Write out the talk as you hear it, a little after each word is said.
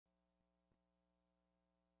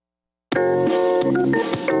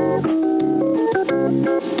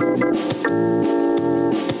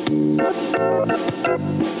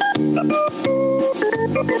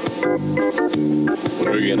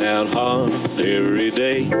Working out hard every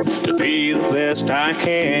day to be the best I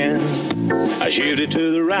can. I shoot it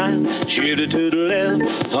to the right, shoot it to the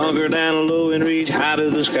left, hunker down low and reach high to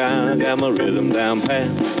the sky. Got my rhythm down pat,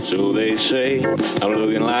 so they say. I'm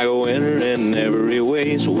looking like a winner in every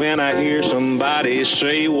way. So when I hear somebody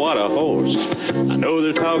say, what a horse, I know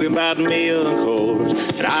they're talking about me, of course.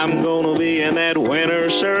 And I'm gonna be in that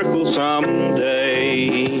winner's circle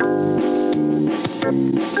someday.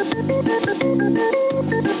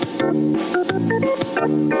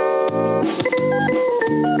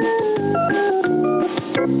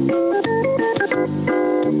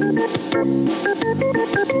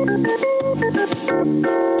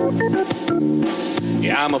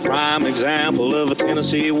 Yeah, I'm a prime example of a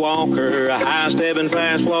Tennessee walker, a high-stepping,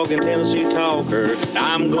 fast-walking Tennessee talker.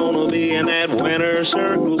 I'm gonna be in that winner's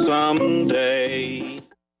circle someday.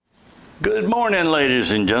 Good morning,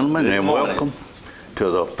 ladies and gentlemen, and welcome to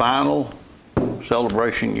the final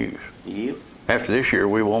Celebration Use. Yep. After this year,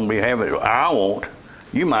 we won't be having it. I won't.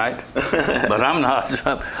 You might, but I'm not.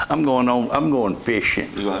 I'm going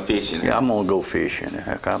fishing. You're going fishing? Yeah, I'm going to go fishing.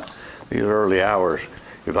 Heck, these early hours,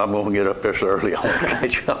 if I'm going to get up this early,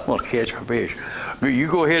 I'm going to catch a fish. You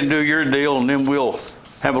go ahead and do your deal, and then we'll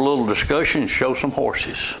have a little discussion and show some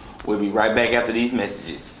horses. We'll be right back after these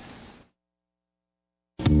messages.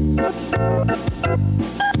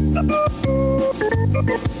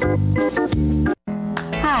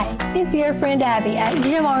 Hi, it's your friend Abby at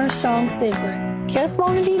Jim Armstrong Subaru. Just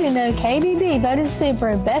wanted you to know KDD voted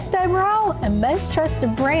Subaru best overall and most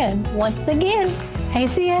trusted brand once again.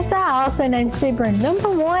 ACSI also named Subaru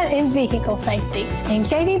 #1 in vehicle safety, and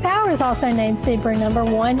JD Power is also named Subaru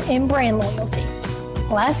 #1 in brand loyalty.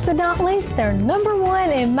 Last but not least, they're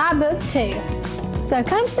 #1 in my book too. So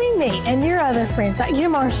come see me and your other friends at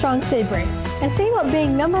Jim Armstrong Subaru and see what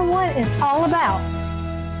being #1 is all about.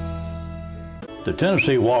 The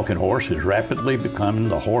Tennessee Walking Horse is rapidly becoming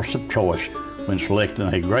the horse of choice when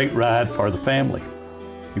selecting a great ride for the family.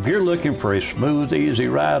 If you're looking for a smooth, easy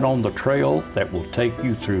ride on the trail that will take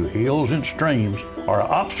you through hills and streams or an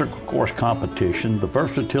obstacle course competition, the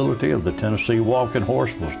versatility of the Tennessee Walking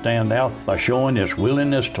Horse will stand out by showing its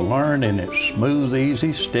willingness to learn and its smooth,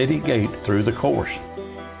 easy, steady gait through the course.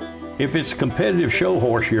 If it's a competitive show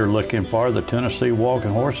horse you're looking for, the Tennessee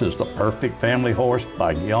Walking Horse is the perfect family horse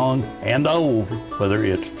by young and old. Whether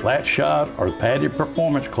it's flat shot or padded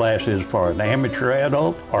performance classes for an amateur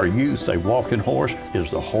adult or youth, a walking horse is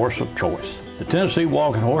the horse of choice. The Tennessee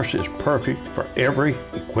Walking Horse is perfect for every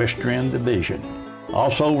equestrian division.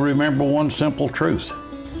 Also remember one simple truth.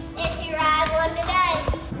 If you ride one today,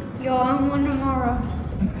 you'll own one tomorrow.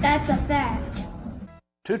 That's a fact.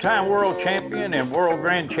 Two-time world champion and world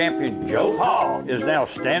grand champion Joe Paul is now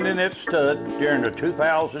standing at stud during the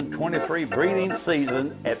 2023 breeding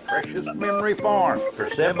season at Precious Memory Farm for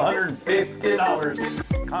 $750.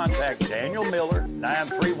 Contact Daniel Miller,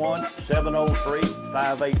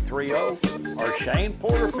 931-703-5830, or Shane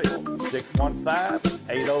Porterfield,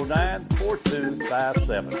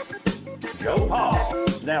 615-809-4257. Joe Paul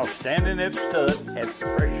is now standing at stud at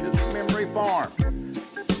Precious Memory Farm.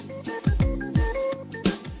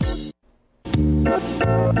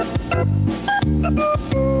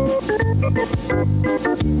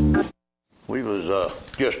 We was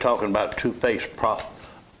just talking about two-faced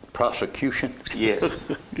prosecution.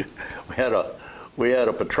 Yes. we had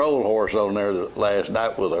a patrol horse on there last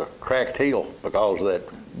night with a cracked heel because of that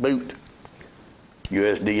boot.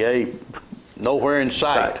 USDA nowhere in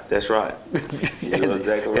sight. That's right. You're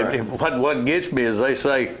exactly right. And what gets me is they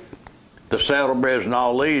say the saddlebreds and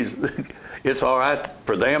all these. It's all right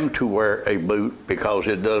for them to wear a boot because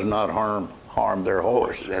it does not harm their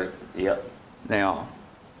horse. Yep. Now,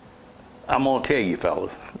 I'm gonna tell you,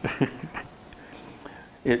 fellas,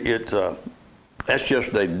 that's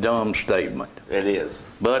just a dumb statement. It is.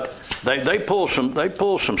 But they pull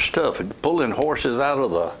some stuff, pulling horses out of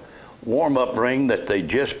the warm-up ring that they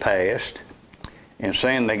just passed, and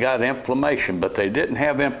saying they got inflammation, but they didn't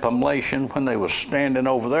have inflammation when they was standing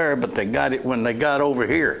over there, but they got it when they got over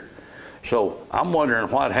here. So I'm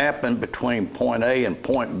wondering what happened between point A and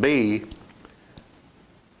point B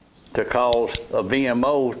to cause a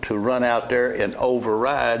VMO to run out there and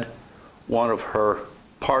override one of her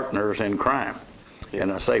partners in crime.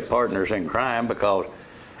 And I say partners in crime because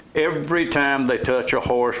every time they touch a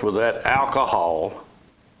horse with that alcohol,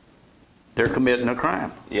 they're committing a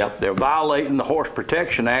crime. Yep. They're violating the Horse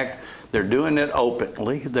Protection Act. They're doing it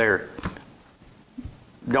openly. They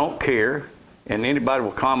don't care. And anybody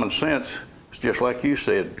with common sense, it's just like you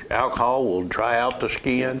said, alcohol will dry out the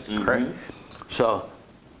skin. Mm-hmm. So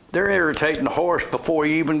they're irritating the horse before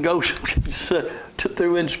he even goes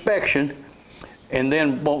through inspection, and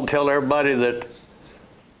then won't tell everybody that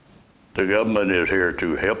the government is here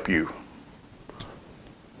to help you.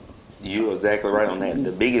 You're exactly right on that.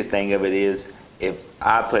 The biggest thing of it is, if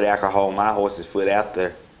I put alcohol on my horse's foot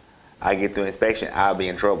after I get through inspection, I'll be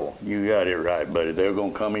in trouble. You got it right, buddy. They're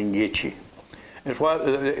gonna come and get you. It's why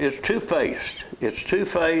it's two-faced. It's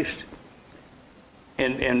two-faced,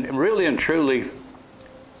 and really and truly,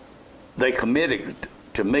 they committed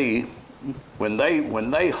to me when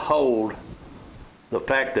they hold the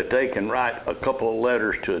fact that they can write a couple of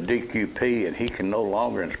letters to a DQP and he can no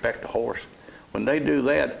longer inspect a horse. When they do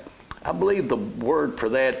that, I believe the word for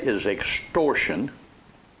that is extortion,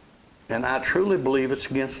 and I truly believe it's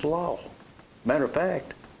against the law. Matter of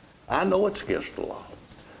fact, I know it's against the law.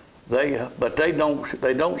 But they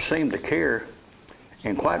don't seem to care,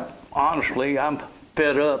 and quite honestly, I'm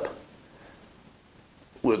fed up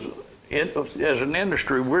with it. As an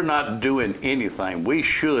industry, we're not doing anything. We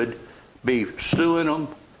should be suing them,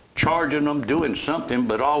 charging them, doing something,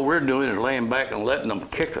 but all we're doing is laying back and letting them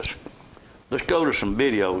kick us. Let's go to some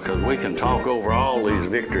video because we can talk over all these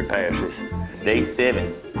victory passes. Day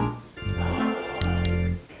 7.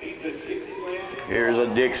 Here's a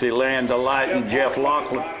Dixieland delight and Jeff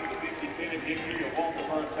Lachlan.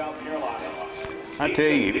 I tell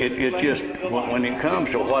you, it just, when it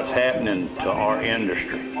comes to what's happening to our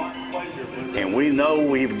industry, and we know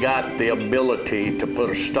we've got the ability to put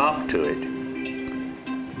a stop to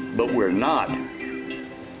it, but we're not.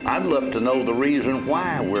 I'd love to know the reason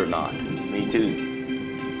why we're not. Me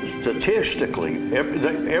too. Statistically,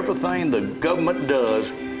 everything the government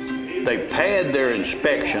does, they pad their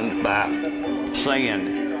inspections by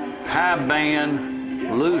saying high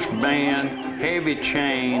band, loose band, heavy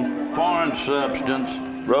chain, foreign substance,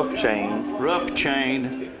 rough chain,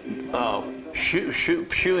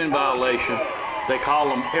 shoeing violation. They call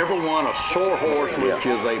them every one a sore horse, which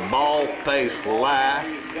is a bald-faced lie,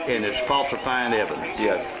 and it's falsifying evidence.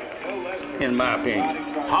 Yes. In my opinion.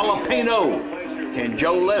 Jalapeno and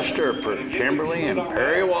Joe Lester for Kimberly and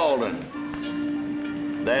Perry Walden.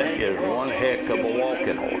 That is one heck of a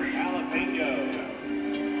walking horse.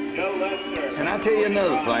 And I tell you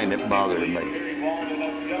another thing that bothered me.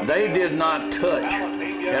 They did not touch,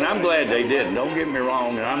 and I'm glad they didn't, don't get me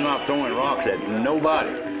wrong, and I'm not throwing rocks at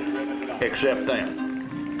nobody except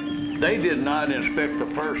them. They did not inspect the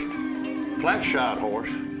first flat shot horse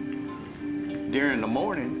during the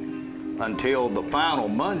morning until the final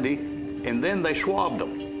Monday, and then they swabbed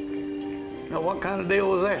them. Now, what kind of deal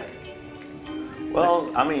was that?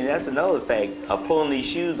 Well, I mean, that's another fact of pulling these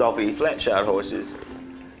shoes off of these flat shot horses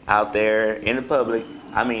out there in the public.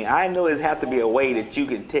 I mean, I know it have to be a way that you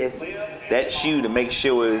can test that shoe to make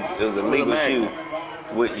sure it was a legal shoe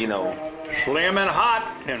with, you know. Slim and Hot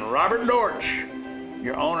and Robert Dortch,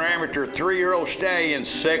 your owner amateur 3-year-old stallion,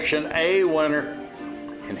 Section A winner.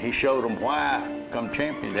 And he showed them why come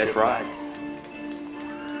championship. That's right.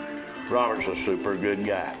 Robert's a super good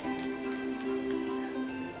guy.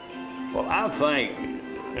 Well, I think,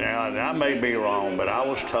 now I may be wrong, but I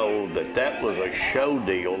was told that that was a show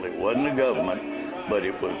deal. It wasn't the government, but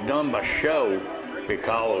it was done by show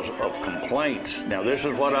because of complaints. Now, this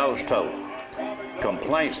is what I was told.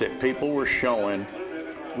 Complaints that people were showing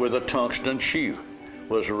with a tungsten shoe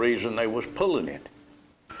was the reason they was pulling it.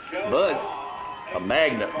 But a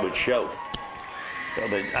magnet would show.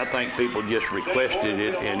 I think people just requested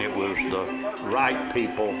it, and it was the right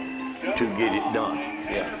people to get it done.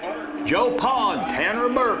 Yeah. Joe Pod, Tanner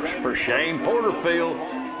Burks for Shane Porterfield,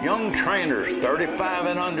 young trainers, 35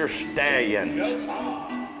 and under stallions.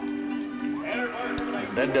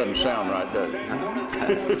 That doesn't sound right, does it?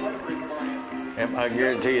 And I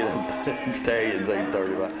guarantee you that stallions ain't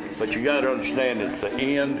 35. But you got to understand it's the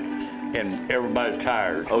end, and everybody's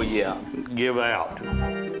tired. Oh, yeah. Give out.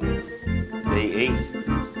 They ate.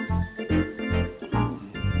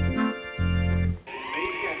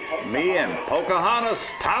 Me and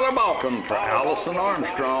Pocahontas, Tyler Balkin for Allison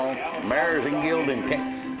Armstrong, mares and gilding.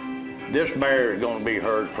 This mare is going to be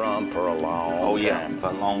heard from for a long time. Oh, yeah, for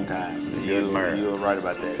a long time. You were right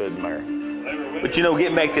about that. Good mare. But, you know,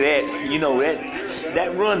 getting back to that, you know,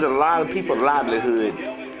 that runs a lot of people's livelihood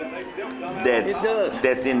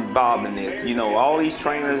that's involved in this. You know, all these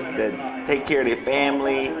trainers that take care of their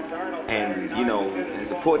family and, you know, and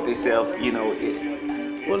support themselves, you know,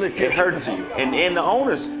 it hurts you. And the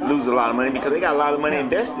owners lose a lot of money because they got a lot of money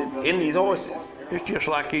invested in these horses. It's just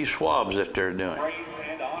like these swabs that they're doing.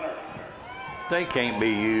 They can't be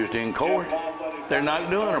used in court. They're not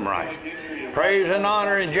doing them right. Praise and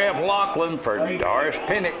honor and Jeff Lachlan for Doris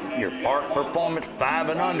Pinnock, your park performance 5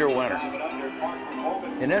 and under winner.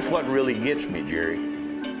 And that's what really gets me, Jerry,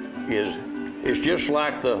 is it's just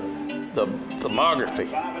like the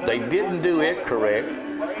thermography. They didn't do it correct.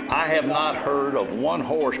 I have not heard of one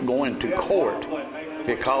horse going to court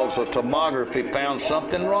because the thermography found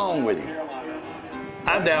something wrong with him.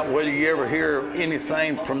 I doubt whether you ever hear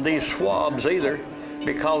anything from these swabs either,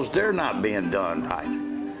 because they're not being done right.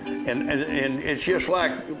 And it's just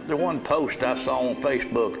like the one post I saw on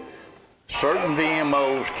Facebook. Certain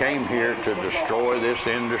VMOs came here to destroy this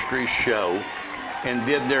industry show and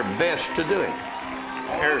did their best to do it.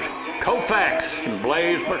 There's Koufax and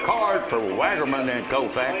Blaise Bacard for Waggerman and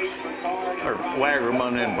Koufax, or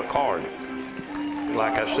Waggerman and Bacard.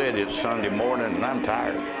 Like I said, it's Sunday morning and I'm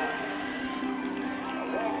tired.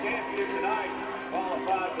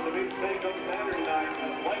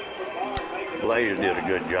 Blaise did a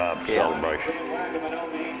good job, celebration.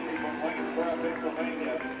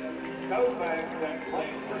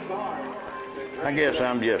 I guess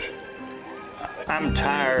I'm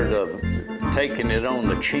tired of taking it on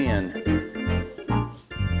the chin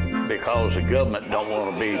because the government don't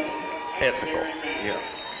want to be ethical. Yeah.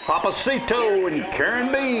 Papacito and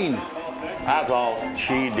Karen Bean, I thought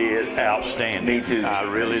she did outstanding. Me too. I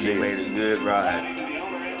really did. She made a good ride.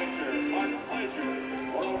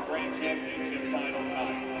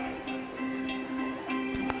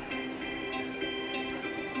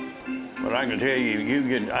 But I can tell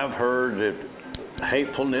you, I've heard that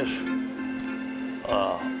hatefulness,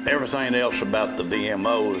 everything else about the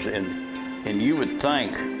VMOs, and you would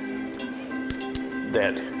think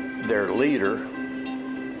that their leader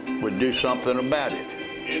would do something about it.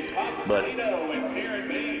 But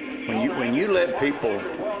when you let people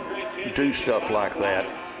do stuff like that,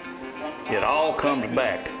 it all comes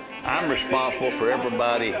back. I'm responsible for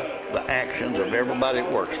everybody, the actions of everybody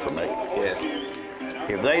that works for me. Yes.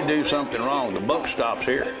 If they do something wrong, the buck stops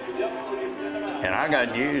here. And I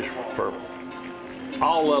got news for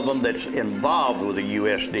all of them that's involved with the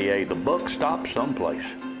USDA. The buck stops someplace.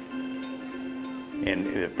 And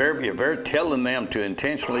if they're telling them to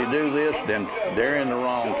intentionally do this, then they're in the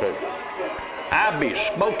wrong too. I be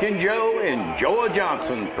Smoking Joe and Joa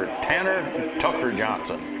Johnson for Tanner Tucker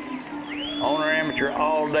Johnson. Owner amateur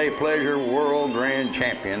all-day pleasure world grand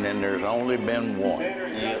champion, and there's only been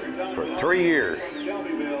one for 3 years.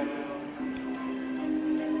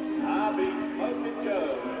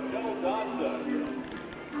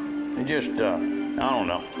 It just, I don't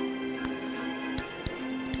know.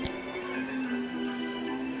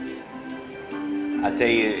 I tell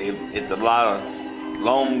you, it's a lot of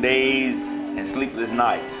long days and sleepless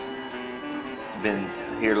nights. Been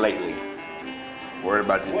here lately. Worried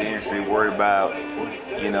about this industry, worried about,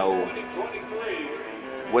 you know,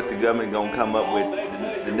 what the government gonna come up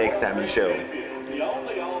with the next time you show.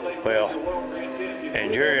 Well,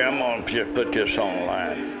 and Jerry, I'm gonna just put this on the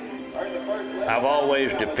line. I've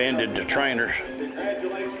always defended the trainers,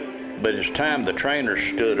 but it's time the trainers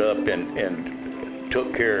stood up and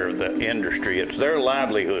took care of the industry. It's their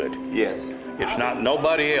livelihood. Yes. It's not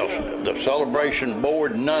nobody else. The celebration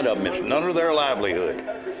board, none of them. It's none of their livelihood.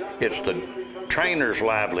 It's the trainers'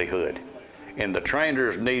 livelihood. And the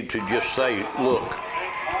trainers need to just say, look,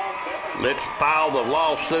 let's file the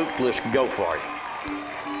lawsuits, let's go for it.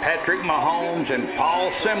 Patrick Mahomes and Paul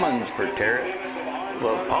Simmons for Terry.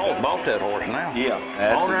 Well, Paul's bought that horse now. Yeah,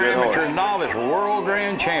 that's Owner a good amateur horse. novice world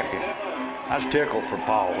grand champion. I was tickled for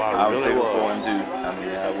Paul. I was really tickled was. for him too. I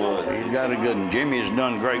mean, I was. He's got a good one. Jimmy's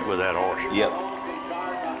done great with that horse. Yep.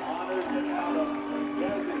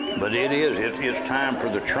 But it's time for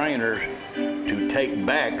the trainers to take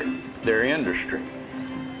back their industry,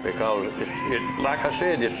 because like I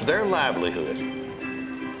said, it's their livelihood.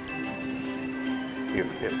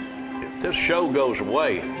 If this show goes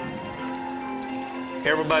away,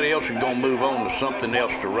 everybody else is going to move on to something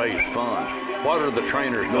else to raise funds. What are the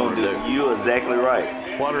trainers going to do? You're exactly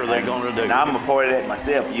right. What are they going to do? And I'm a part of that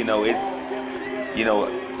myself. You know, it's, you know,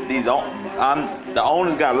 the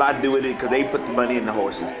owners got a lot to do with it because they put the money in the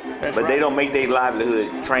horses. That's but right. they don't make their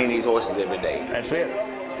livelihood train these horses every day. That's it.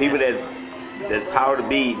 People that's power to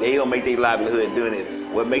be, they don't make their livelihood doing this.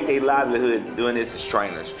 What make their livelihood doing this is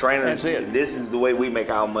trainers. Trainers, That's it. This is the way we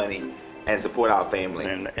make our money and support our family.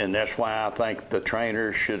 And that's why I think the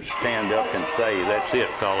trainers should stand up and say, that's it,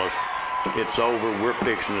 fellas. It's over. We're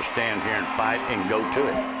fixing to stand here and fight and go to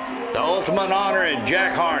it. The ultimate honor is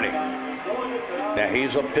Jack Harney. Now,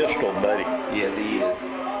 he's a pistol buddy. Yes, he is.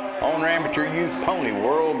 Owner amateur youth pony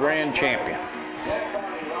world grand champion.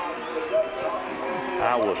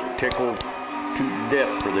 I was tickled to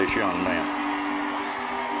death for this young man.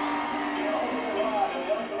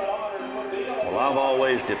 Well, I've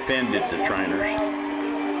always defended the trainers.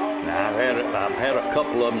 Now, I've had a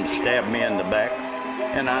couple of them stab me in the back,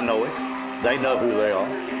 and I know it. They know who they are.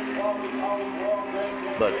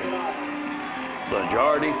 But the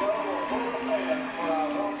majority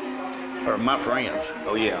are my friends.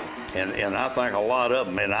 Oh, yeah. And I think a lot of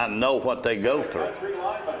them, and I know what they go through.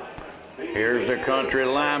 Here's the country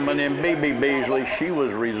lineman in B.B. Beasley. She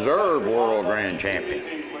was reserve world grand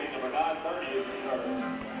champion.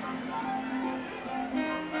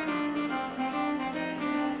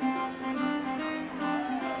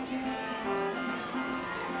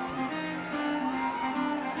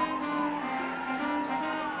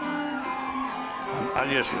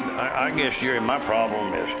 I guess, Jerry, my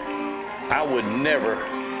problem is I would never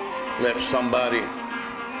let somebody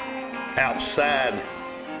outside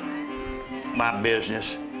my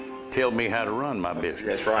business tell me how to run my business.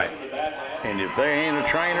 That's right. And if they ain't a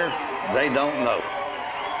trainer, they don't know.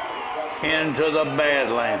 Into the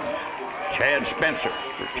Badlands. Chad Spencer,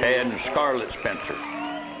 or Chad and Scarlett Spencer.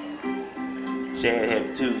 Chad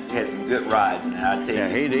had some good rides, and I tell you. Yeah,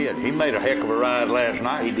 he did. He made a heck of a ride last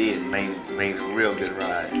night. He did. Made a real good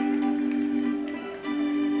ride.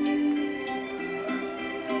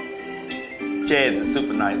 Chad's a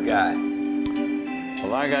super nice guy.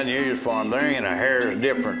 Well, I got news for him. There ain't a hair's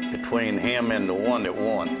difference between him and the one that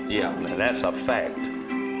won. Yeah. And that's a fact.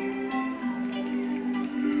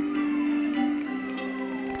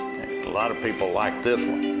 A lot of people like this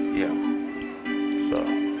one. Yeah. So,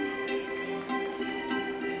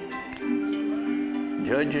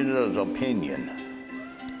 judging his opinion.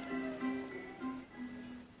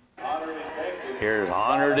 Here's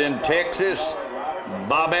honored in Texas,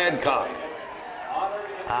 Bob Adcock.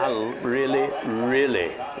 I really,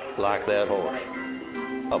 really like that horse.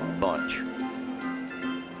 A bunch.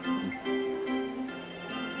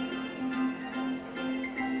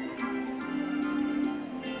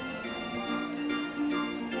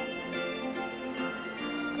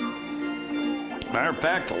 Matter of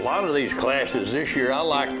fact, a lot of these classes this year, I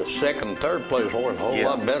like the second, third place horse a whole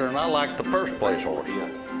lot better than I like the first place horse. Yeah.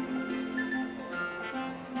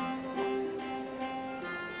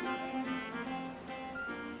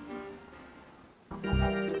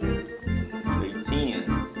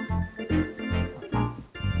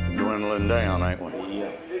 Dwindling down, ain't we?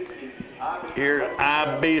 Yeah. Here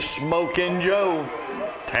I be Smoking Joe,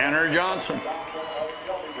 Tanner Johnson.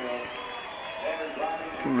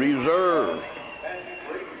 Reserve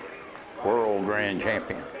world grand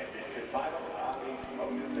champion.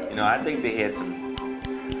 You know, I think they had some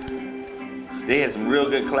real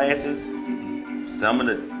good classes. Some of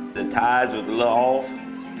the ties was a little off.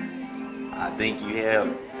 I think you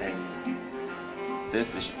have, and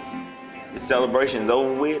since the celebration's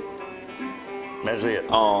over with, that's it.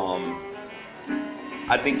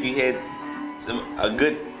 I think you had some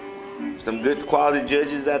good quality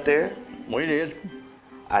judges out there. We did.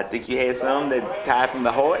 I think you had some that tied from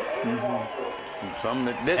the heart. And some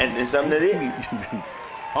that didn't. And some that didn't.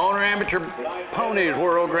 Owner Amateur Ponies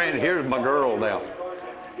World Grand. Here's my girl now.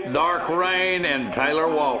 Dark Rain and Taylor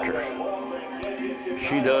Walters.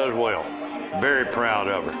 She does well. Very proud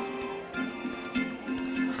of her.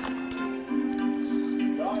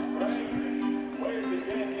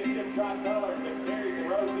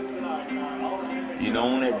 You know,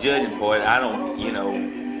 on that judging part,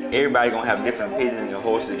 everybody gonna have different opinions of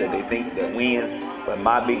horses that they think that win. But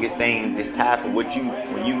my biggest thing is time for when you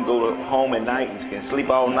can go home at night and can sleep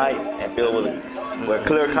all night and feel with a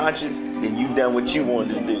clear conscience, then you done what you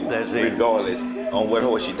wanted to do. That's it. Regardless on what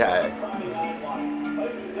horse you tied.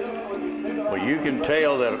 Well, you can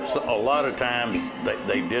tell that a lot of times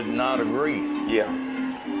they did not agree. Yeah.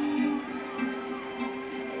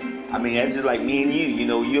 I mean, that's just like me and you. You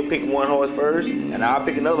know, you'll pick one horse first, and I'll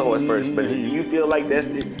pick another horse first. But if you feel like that's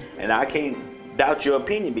it, and I can't doubt your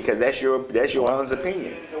opinion because that's your honest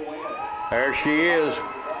opinion. There she is.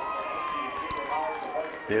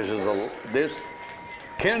 This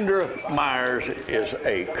Kendra Myers is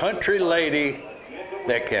a country lady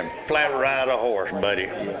that can flat ride a horse, buddy.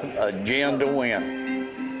 A gin to win.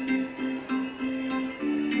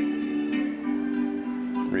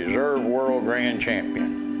 Reserve world grand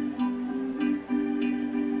champion.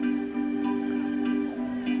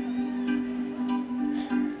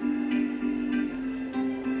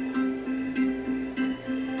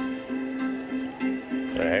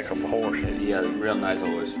 A heck of a horse. Yeah, real nice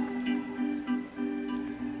horse.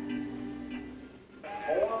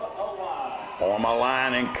 Former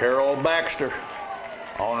line and Carol Baxter,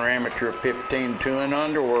 owner amateur 15-2 and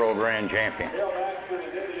under world grand champion.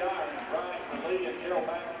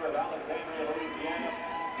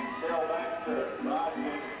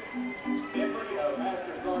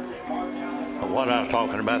 what I was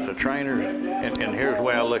talking about, the trainers, and here's the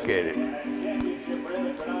way I look at it.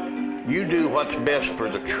 You do what's best for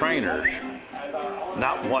the trainers,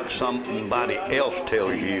 not what somebody else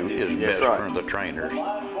tells you is That's best right. for the trainers.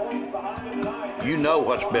 You know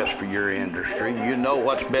what's best for your industry. You know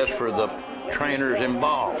what's best for the trainers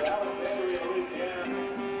involved.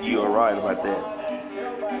 You are right about that.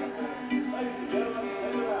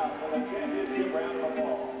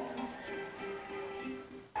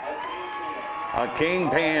 A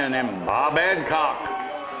Kingpin and Bob Adcock,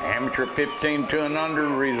 amateur 15 and under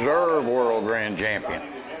reserve world grand champion.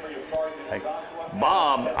 Hey,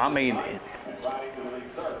 Bob, I mean,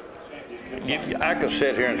 I could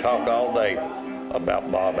sit here and talk all day about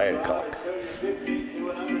Bob Adcock.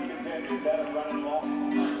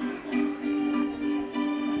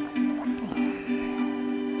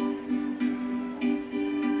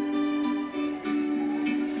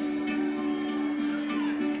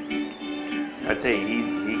 I tell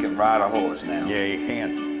you, he can ride a horse now. Yeah, he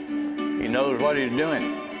can. He knows what he's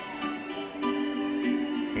doing.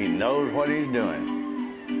 He knows what he's doing.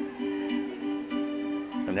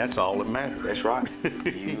 And that's all that matters. That's right.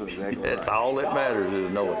 You exactly That's right. all that matters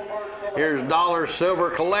is knowing. Here's Dollar Silver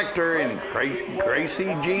Collector and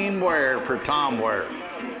Gracie Jean Ware for Tom Ware.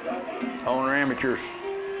 Owner amateurs,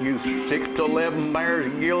 youth 6 to 11 mares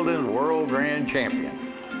Gilded World Grand Champion.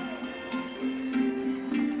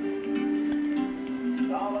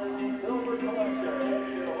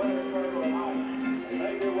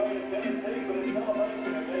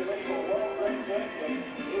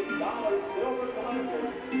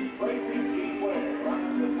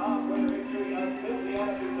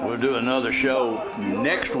 We'll do another show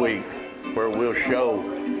next week where we'll show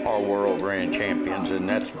our World Grand Champions, and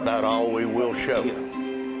that's about all we will show,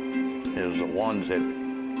 is the ones that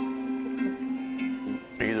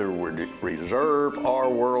either were reserve or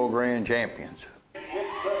World Grand Champions.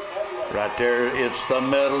 Right there, it's the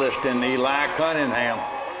medalist in Eli Cunningham.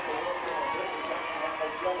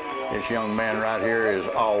 This young man right here is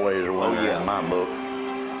always a winner in my book.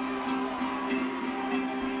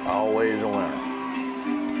 Always a winner.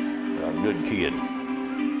 A good kid. He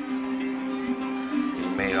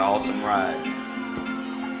made an awesome ride.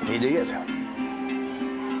 He did.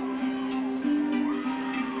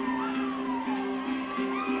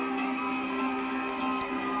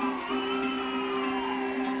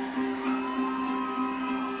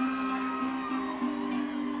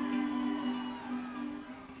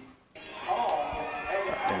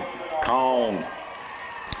 Calm.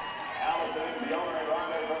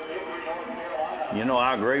 You know,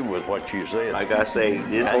 I agree with what you said. Like I say,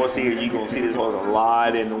 this horse here, you're going to see this horse a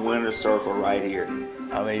lot in the winner's circle right here.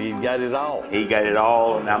 I mean, he's got it all. He got it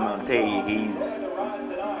all, and I'm going to tell you,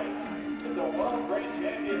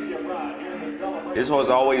 this horse has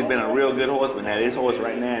always been a real good horse, but now this horse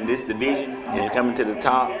right now in this division is coming to the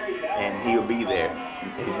top, and he'll be there.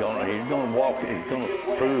 He's gonna walk. He's gonna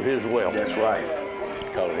prove his wealth. That's right.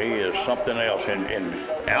 Because he is something else. And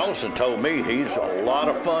Allison told me he's a lot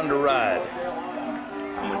of fun to ride.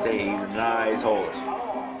 I'm gonna tell you, he's a nice horse.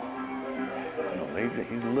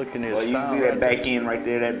 He's looking his Well, you can style see that right back there. end right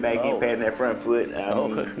there, that back end patting that front foot. I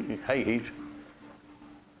mean, Hey, he's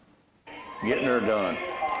getting her done.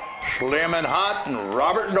 Slim and Hot and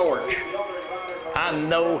Robert Dortch. I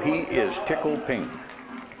know he is tickled pink.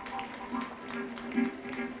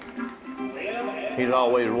 He's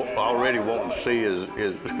already wanting to see his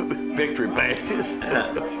victory passes.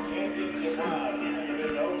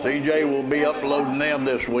 CJ will be uploading them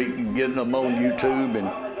this week and getting them on YouTube, and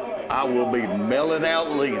I will be mailing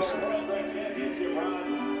out leases.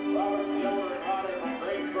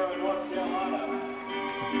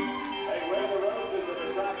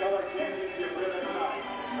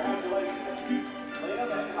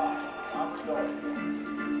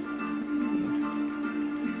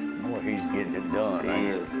 Boy, he's getting it done. he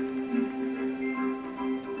is.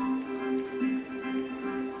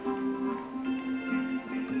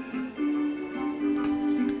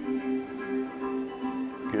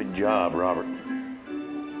 Good job, Robert.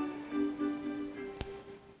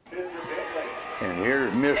 And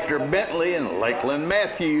here's Mr. Bentley and Lakeland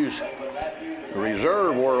Matthews,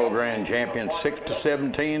 reserve world grand champion, 6 to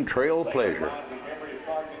 17 Trail of Pleasure.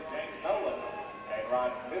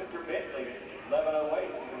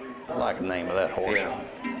 I like the name of that horse.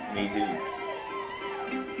 Yeah, me too.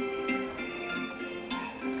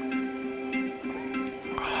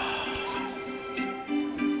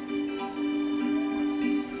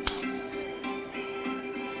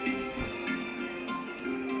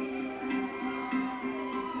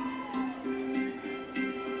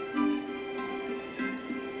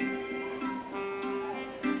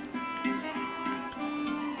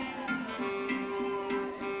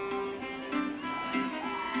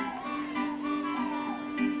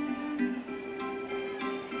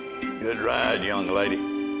 Good ride, young lady.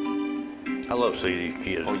 I love to see these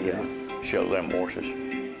kids show them horses.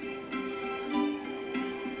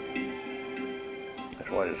 That's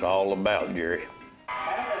what it's all about, Jerry.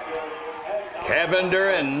 Cavender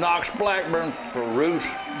and Knox Blackburn for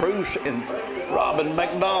Bruce and Robin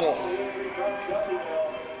McDonald.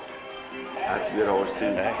 That's a good horse, too.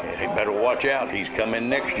 He better watch out. He's coming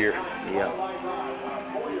next year. Yeah.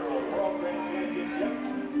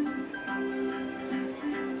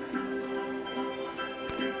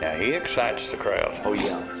 Now, he excites the crowd. Oh,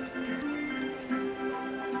 yeah.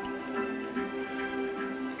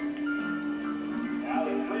 Now,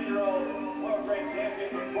 the 3-year-old World Grand Champion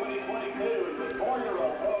for 2022 is the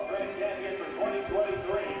 4-year-old World Grand Champion for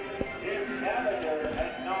 2023. Here's Cavender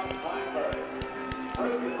and Knox Blackburn.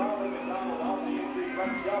 Bruce and Robin McDonald on the entry from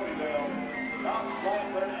Shelbyville. Knox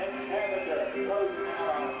Blackburn and Cavender goes now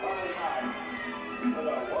on Friday night for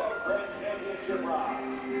the World Grand Championship ride.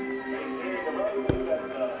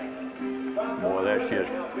 Boy, that's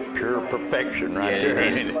just pure perfection right there,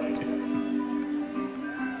 ain't it?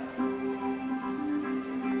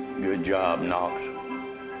 Good job, Knox.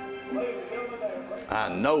 I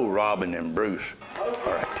know Robin and Bruce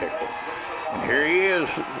are a tickle. And here he is,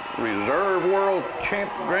 Reserve World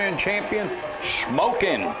Grand Champion,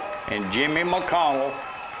 Smoking, and Jimmy McConnell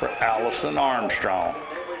for Allison Armstrong.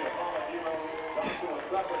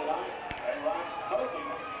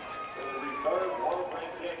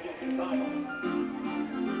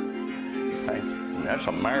 That's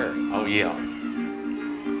a mare. Oh, yeah.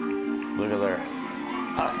 Look at there.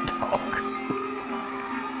 Hot dog.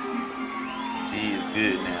 She is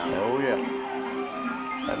good now. Oh, yeah.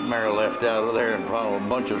 That mare left out of there in front of a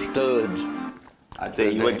bunch of studs. I tell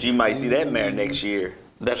you what, you might see that mare next year.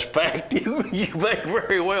 That's fact. You may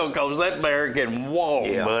very well, because that mare can walk,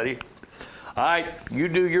 buddy. All right, you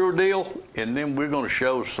do your deal, and then we're going to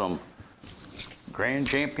show some Grand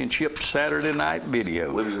Championship Saturday night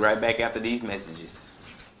video. We'll be right back after these messages.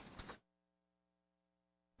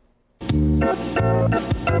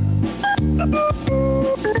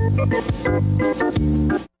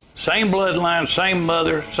 Same bloodline, same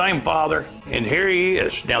mother, same father, and here he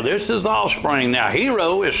is. Now this is the offspring. Now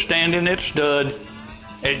Hero is standing at stud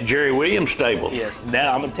at Jerry Williams stable. Yes,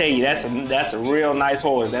 that I'm gonna tell you, that's a real nice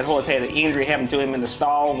horse. That horse had an injury happen to him in the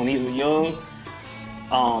stall when he was young.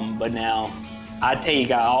 But now I tell you,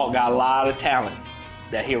 got a lot of talent.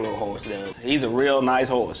 That Hero horse does. He's a real nice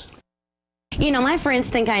horse. You know, my friends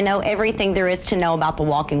think I know everything there is to know about the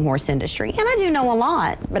walking horse industry, and I do know a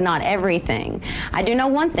lot, but not everything. I do know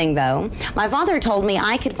one thing, though. My father told me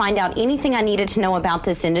I could find out anything I needed to know about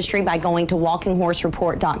this industry by going to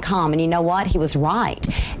walkinghorsereport.com, and you know what? He was right.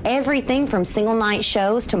 Everything from single night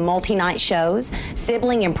shows to multi-night shows,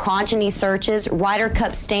 sibling and progeny searches, Ryder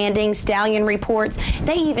Cup standings, stallion reports.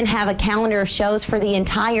 They even have a calendar of shows for the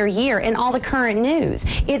entire year and all the current news.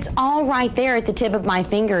 It's all right there at the tip of my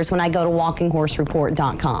fingers when I go to walkinghorsereport.com.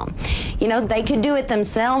 You know, they could do it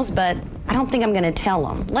themselves, but I don't think I'm going to tell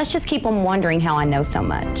them. Let's just keep them wondering how I know so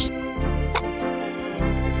much.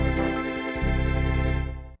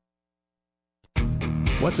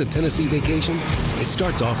 What's a Tennessee vacation? It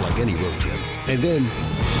starts off like any road trip, and then,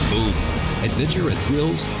 boom, adventure and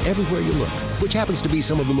thrills everywhere you look, which happens to be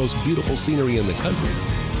some of the most beautiful scenery in the country.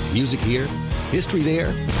 Music here, history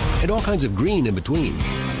there, and all kinds of green in between.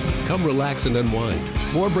 Come relax and unwind,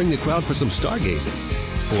 or bring the crowd for some stargazing,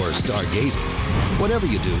 or stargazing. Whatever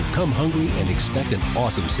you do, come hungry and expect an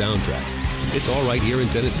awesome soundtrack. It's all right here in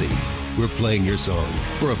Tennessee. We're playing your song.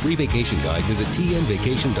 For a free vacation guide, visit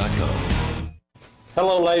tnvacation.com.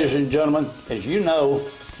 Hello, ladies and gentlemen. As you know,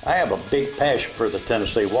 I have a big passion for the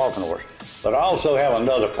Tennessee walking horse, but I also have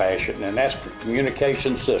another passion, and that's for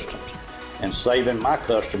communication systems and saving my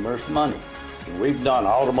customers money. And we've done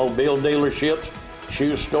automobile dealerships,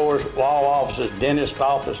 shoe stores, law offices, dentist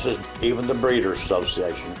offices, even the Breeders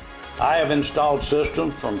Association. I have installed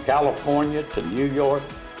systems from California to New York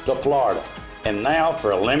to Florida. And now,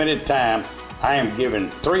 for a limited time, I am giving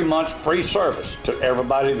 3 months free service to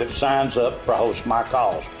everybody that signs up for Host My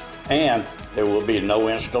Calls. And there will be no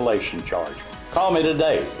installation charge. Call me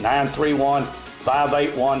today,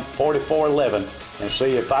 931-581-4411, and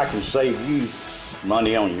see if I can save you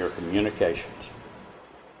money on your communications.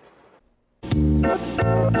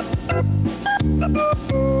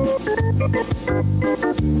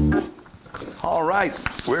 All right,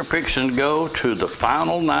 we're fixing to go to the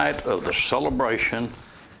final night of the celebration,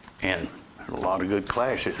 and a lot of good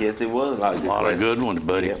classes. Yes, it was a lot of good classes. Good ones,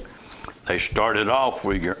 buddy. Yep. They started off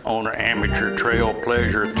with your Owner Amateur Trail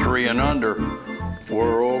Pleasure 3 and Under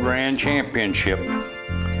World Grand Championship.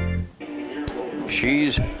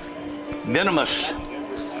 She's venomous.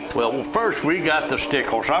 Well, first we got the stick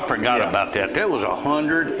horse. I forgot about that. There was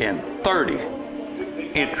 130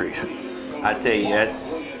 entries. I tell you,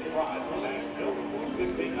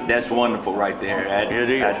 that's wonderful right there. It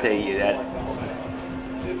is. I tell you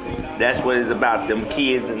that's what it's about. Them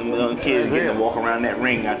kids and young kids getting to walk around that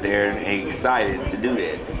ring out there and excited to do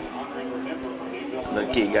that.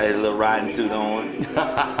 Little kid got his little riding suit on. You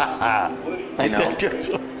know,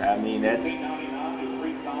 I mean, that's.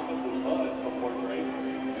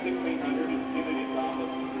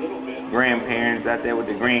 Grandparents out there with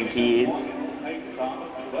the grandkids.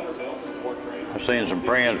 I've seen some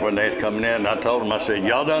friends when they'd coming in, I told them, I said,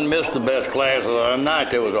 y'all done missed the best class of the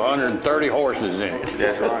night. There was 130 horses in it.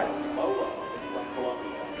 That's right.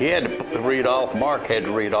 He had to read off, Mark had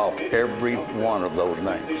to read off every one of those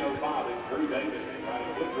names.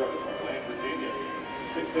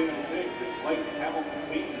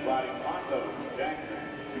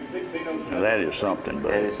 Now that is something,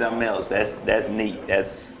 but that is something else. That's neat.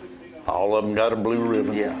 That's all of them got a blue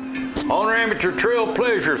ribbon. Yeah. Owner Amateur Trail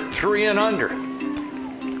Pleasure, 3 and under.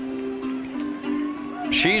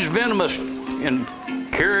 She's venomous, and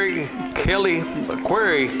Kelly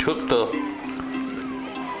Query took the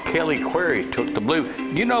blue.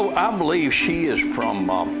 You know, I believe she is from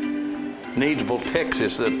Needsville,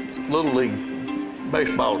 Texas, the Little League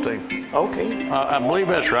baseball team. Okay. I believe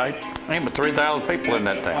that's right. Ain't but 3,000 people in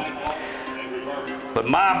that town. But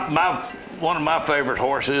one of my favorite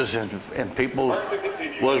horses and people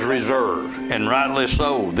was Reserve, and rightly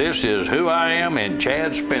so. This is Who I Am and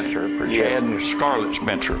Chad Spencer for Chad and Scarlett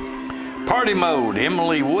Spencer. Party Mode,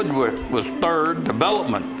 Emily Woodworth was 3rd.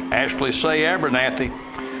 Development, Ashley Say Abernathy.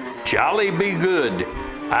 Jolly Be Good,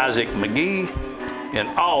 Isaac McGee. In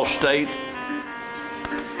All-State,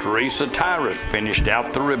 Teresa Tyrus finished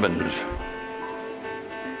out the ribbons.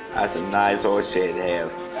 That's a nice horse Chad to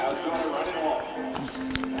have.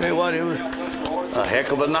 Tell you what, it was a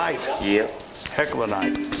heck of a night. Yep. Heck of a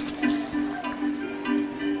night.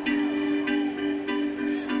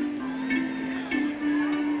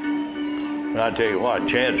 But I tell you what,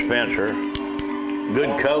 Chad Spencer,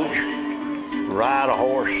 good coach, ride a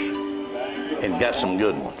horse, and got some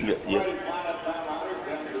good ones. Yep.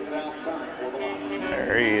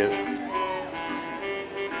 There he is.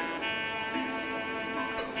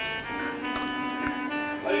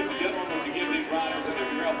 Ladies and gentlemen, to give these riders and their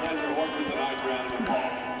trail pleasure horses a nice round of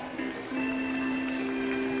applause.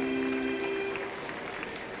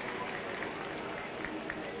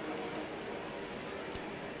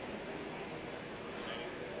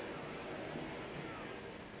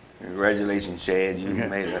 Congratulations, Chad. You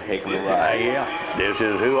made a heck of a ride. Yeah, this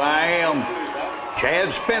is Who I Am.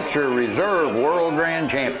 Chad Spencer, Reserve World Grand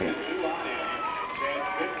Champion.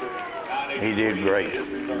 He did great.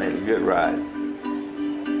 Made a good ride.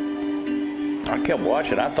 I kept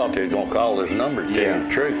watching. I thought they were going to call his number, to tell you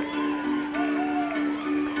the truth.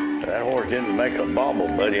 That horse didn't make a bobble,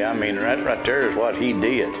 buddy. I mean, right there is what he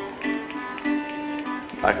did.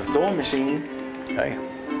 Like a sewing machine. Hey,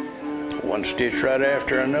 one stitch right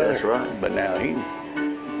after another. That's right. But now he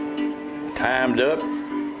timed up.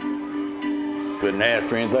 Couldn't ask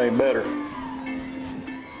for anything better.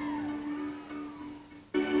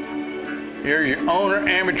 Here's your owner,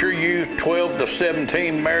 amateur youth, 12 to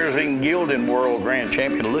 17 mares and Gilding World Grand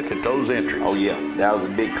Champion. Look at those entries. Oh yeah, that was a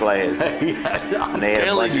big class. I'm and they had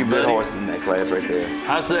a bunch you, of good buddy. horses in that class right there.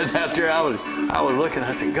 I sat out there, I was looking,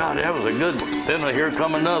 I said, God, that was a good one. Then here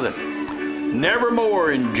come another. Nevermore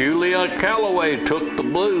and Julia Calloway took the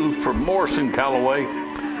blue for Morrison Calloway.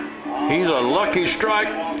 He's a lucky strike.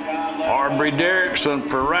 Aubrey Derrickson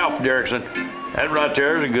for Ralph Derrickson. That right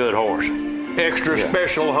there is a good horse. Extra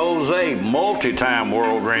Special Jose, multi-time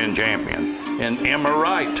World Grand Champion. And Emma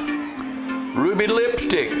Wright. Ruby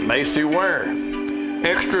Lipstick, Macy Ware.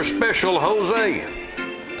 Extra Special Jose.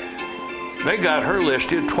 They got her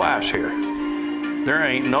listed twice here. There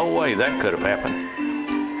ain't no way that could have happened.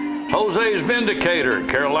 Jose's Vindicator,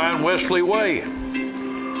 Caroline Wesley Way.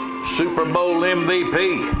 Super Bowl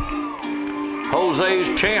MVP. Jose's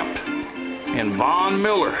Champ. And Von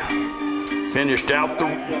Miller finished out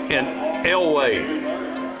in Elway.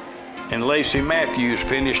 And Lacey Matthews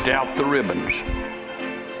finished out the ribbons.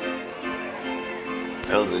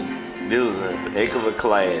 It was a heck of a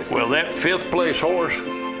class. Well, that 5th place horse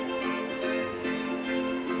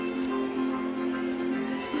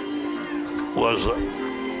was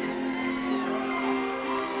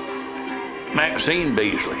Maxine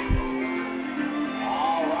Beasley.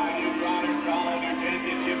 All right, you riders calling your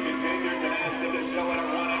championship contenders and ask them to show it a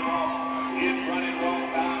running walk. It's running walk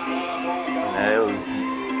time. That was.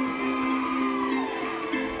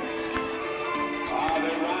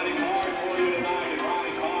 They're riding hard for you tonight and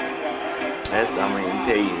riding hard That's, I mean,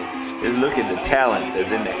 tell you, just look at the talent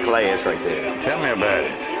that's in that class right there. Tell me about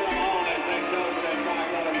it.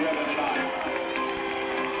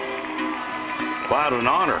 Quite an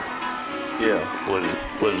honor. Yeah.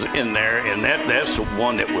 Was in there, and that's the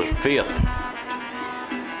one that was 5th.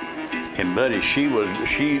 And buddy,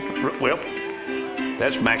 well,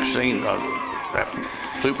 that's Maxine, that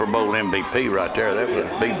Super Bowl MVP right there. That was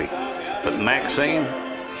BB. But Maxine,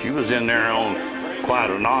 she was in there on Quite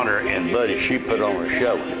an Honor, and buddy, she put on a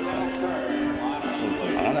show.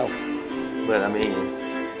 I know. But I mean,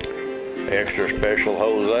 extra special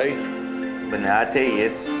Jose. But now I tell you,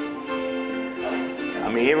 it's. I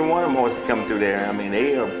mean, every one of them horses come through there. I mean,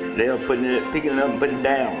 they are picking it up and putting it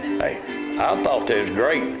down. Hey, I thought they was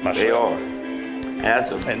great myself. They are. And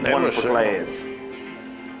that's a wonderful class.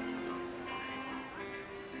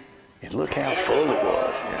 And look how full it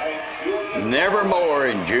was. Yeah. Nevermore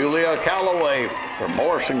and Julia Calloway for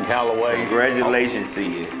Morrison Calloway. Congratulations to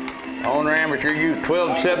you. Owner Amateur Youth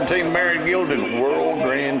 12-17 Mary Gilded World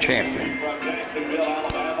Grand Champion.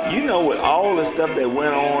 You know, with all the stuff that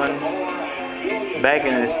went on back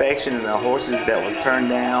in the inspection and the horses that was turned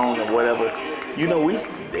down or whatever, you know,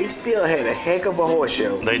 they still had a heck of a horse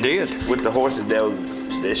show. They did. With the horses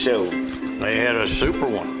that showed. They had a super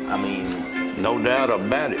one. I mean, no doubt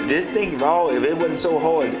about it. Just think of if it wasn't so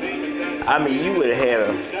hard, I mean, you would have had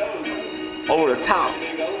a over the top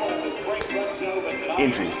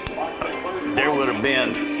entries. There would have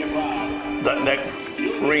been, that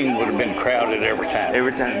ring would have been crowded every time.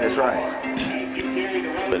 Every time, that's right.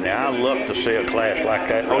 But now I love to see a class like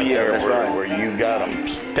that. Oh yeah, there, that's right. Where you got them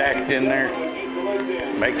stacked in there.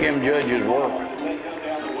 Make them judges work.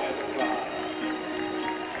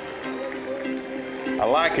 I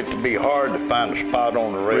like it to be hard to find a spot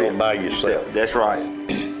on the rail by yourself. That's right.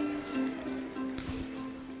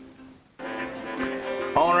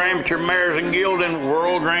 Owner Amateur Mares and Gilding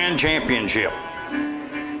World Grand Championship.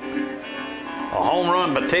 A home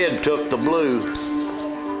run by Ted took the blue,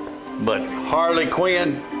 but Harley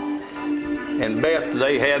Quinn and Beth,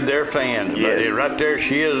 they had their fans. Yes. But right there,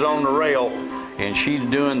 she is on the rail, and she's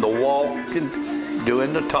doing the walking,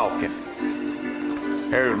 doing the talking.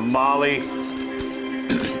 There's Molly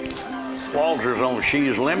Walters on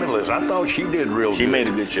She's Limitless. I thought she did real good. She made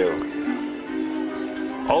a good show.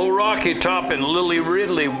 Old Rocky Top and Lily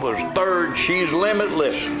Ridley was 3rd. She's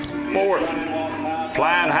Limitless, 4th.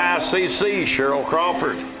 Flying High CC, Cheryl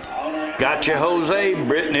Crawford. Gotcha Jose,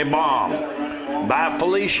 Brittany Baum. By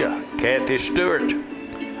Felicia, Kathy Stewart.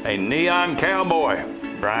 A Neon Cowboy,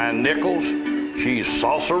 Brian Nichols. She's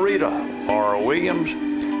Salsarita, Laura Williams.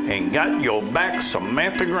 And Got Your Back,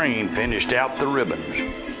 Samantha Green finished out the ribbons.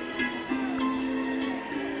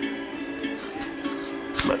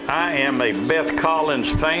 But I am a Beth Collins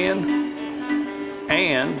fan,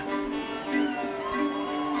 and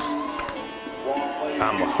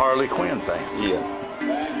I'm a Harley Quinn fan. Yeah.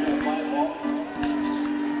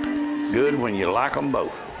 Good when you like them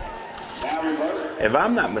both. If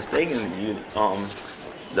I'm not mistaken,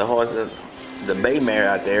 the horse, the bay mare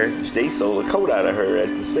out there, they sold a coat out of her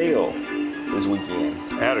at the sale this weekend.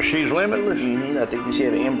 Out of She's Limitless? Mm-hmm. I think she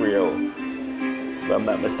had an embryo. If I'm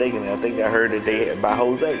not mistaken, I think I heard that they had by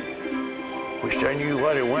Jose. Wish they knew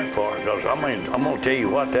what it went for, because I mean, I'm gonna tell you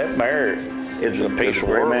what, that mare is a piece of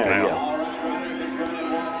work now. Yeah.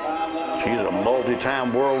 She's a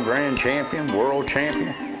multi-time world grand champion, world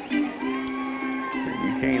champion.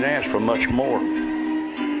 You can't ask for much more.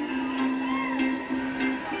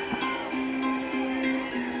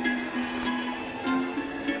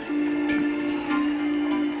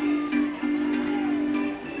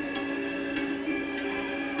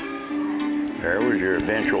 There was your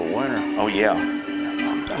eventual winner. Oh yeah.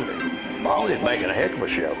 Molly's making a heck of a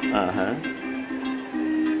show. Uh-huh.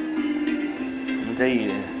 I'll tell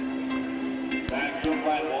you,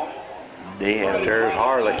 they have. There's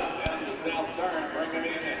Harley.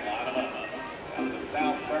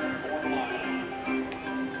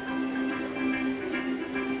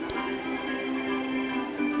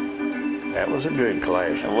 That was a good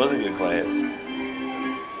class. That was a good class.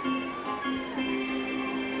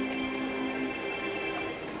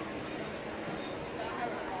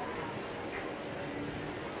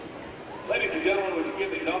 Ladies and gentlemen, would you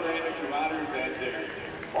give these other amateur riders and their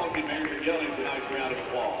funky mares and yelling a nice round of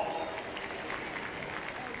applause?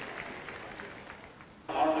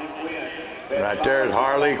 Right there's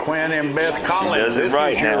Harley Quinn and Beth Collins. She does it this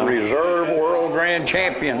right is now. Your reserve world grand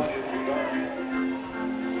champion.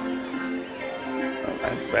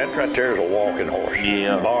 That right there is a walking horse.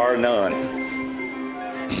 Yeah. Bar none.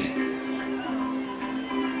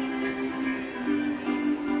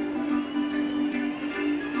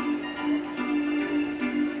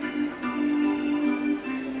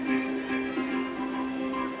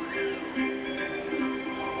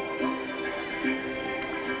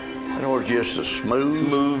 goes just as smooth.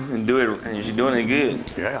 Smooth and do it, and you're doing it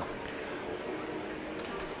good. Yeah.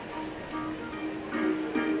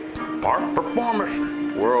 Park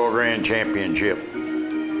Performance World Grand Championship.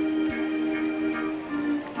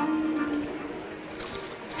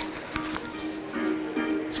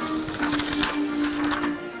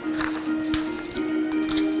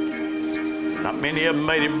 Not many of them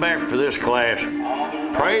made it back for this class.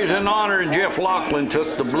 Praise and Honor and Jeff Laughlin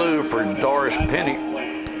took the blue for Doris Penny.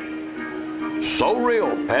 So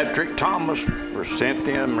Real, Patrick Thomas for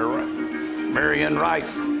Cynthia Marion Wright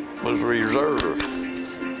was reserved.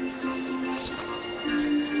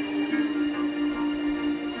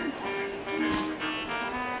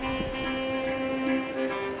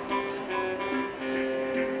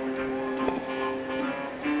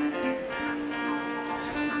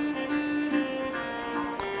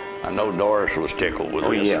 I know Doris was tickled with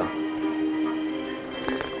this. Oh, yeah.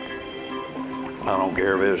 I don't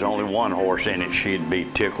care if there's only one horse in it, she'd be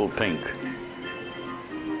tickled pink.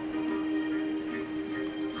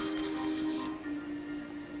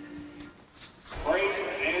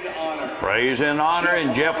 Praise and Honor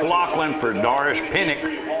and Jeff Laughlin for Doris Pinnock,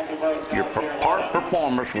 your Park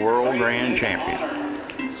Performance World Grand Champion.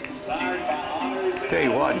 Tell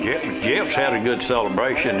you what, Jeff's had a good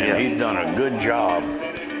celebration, and he's done a good job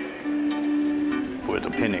with the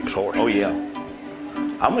Pinnock's horse. Oh, yeah.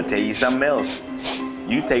 I'm going to tell you something else.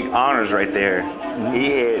 You take honors right there.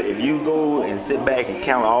 He had, if you go and sit back and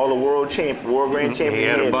count all the world grand champions, he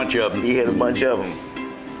had a bunch of them. He had a bunch of them.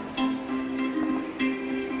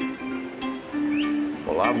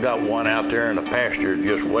 Well, I've got one out there in the pasture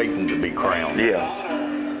just waiting to be crowned. Yeah.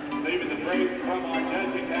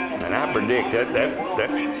 And I predict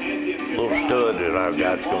that little stud that I've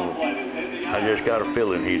got's going to, I just got a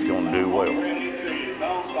feeling he's going to do well.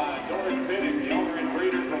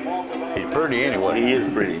 He's pretty anyway. He is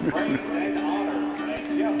pretty.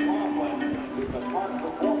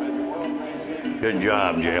 Good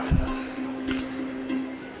job, Jeff.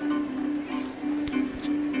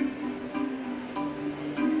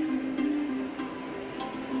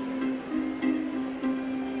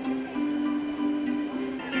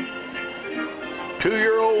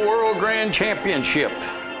 Two-year-old World Grand Championship.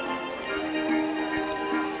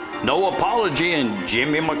 No Apology and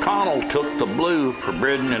Jimmy McConnell took the blue for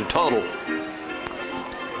Bridden and Tuttle.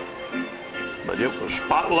 But it was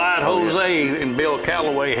Spotlight Jose and Bill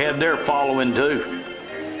Calloway had their following too.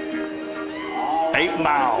 8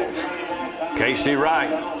 Miles, Casey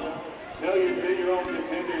Wright.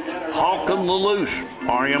 Hawkin' the Loose,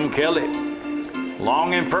 R.M. Kelly.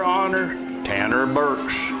 Longing for Honor, Tanner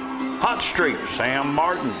Burks. Hot Streak, Sam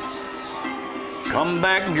Martin. Come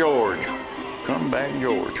Back George. Come Back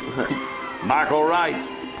George. Michael Wright.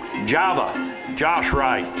 Java, Josh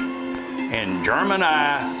Wright. And German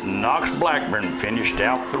Eye, Knox Blackburn finished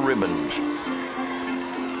out the ribbons.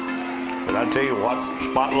 But I tell you what,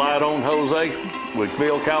 Spotlight on Jose with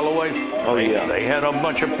Bill Calloway. Oh, yeah. They had a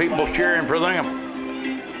bunch of people cheering for them.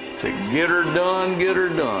 Said, get her done, get her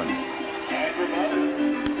done.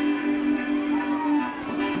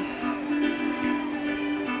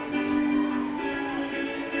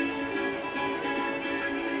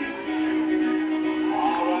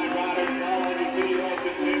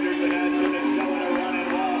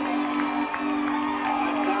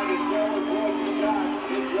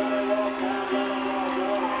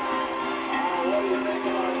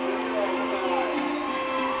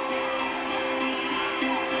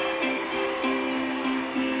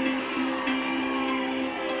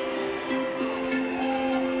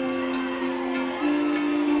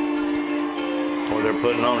 They're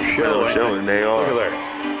putting on a show. Showing they are. Look at there.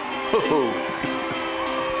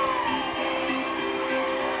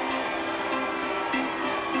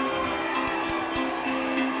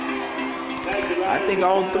 I think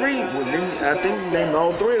all three. I think named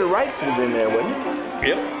all three of the Wrights was in there, wasn't it?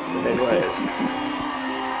 Yep. In that class.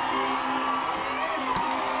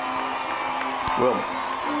 Well,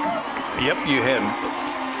 yep, you had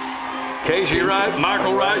Casey Wright,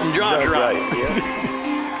 Michael Wright, and Josh Wright. Yeah.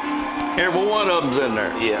 Every one of them's in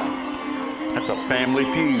there. Yeah. That's a family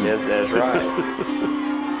feud. That's right.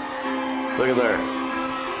 Look at there.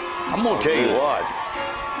 I'm going to tell you what.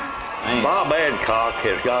 Man. Bob Adcock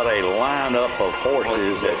has got a lineup of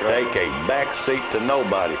horses that take a back seat to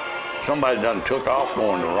nobody. Somebody done took off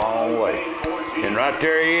going the wrong way. And right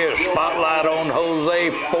there he is, Spotlight on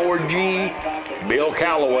Jose, 4G, Bill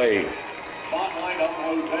Calloway.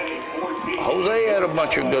 Jose had a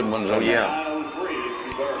bunch of good ones in there. Yeah.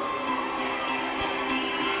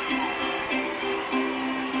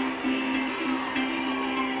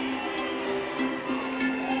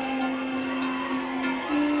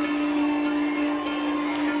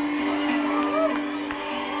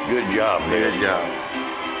 job, Dad. Good job.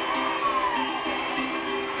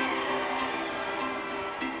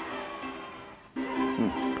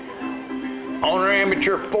 Owner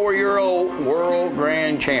Amateur 4-year-old World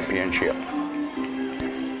Grand Championship.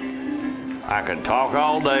 I could talk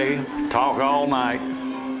all day, talk all night,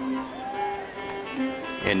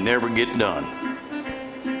 and never get done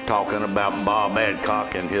talking about Bob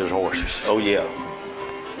Adcock and his horses. Oh, yeah.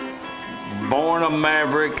 Born a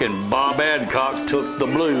Maverick and Bob Adcock took the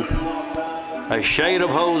blue. A Shade of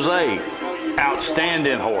Jose,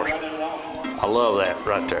 outstanding horse. I love that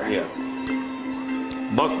right there. Yeah.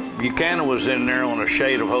 Buck Buchanan was in there on A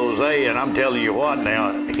Shade of Jose, and I'm telling you what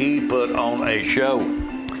now, he put on a show.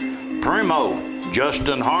 Primo,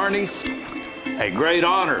 Justin Harney, A Great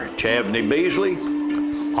Honor, Chavney Beasley,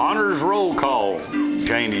 Honors Roll Call,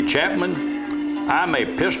 Janie Chapman, I'm a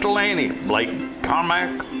Pistol Annie, Blake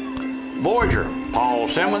Carmack, Voyager, Paul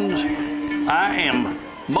Simmons, I Am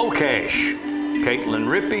Mocash, Caitlin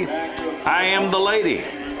Rippey, I Am the Lady,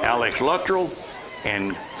 Alex Luttrell,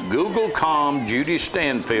 and Google.com Judy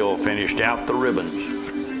Stanfield finished out the ribbons.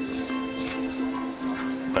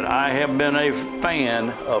 But I have been a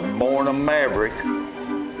fan of Born a Maverick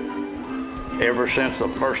ever since the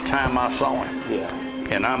first time I saw him. Yeah.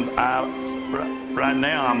 And right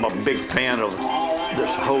now I'm a big fan of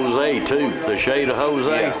this Jose too, the Shade of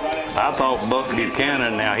Jose. Yeah. I thought Buck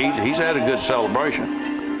Buchanan, now he's had a good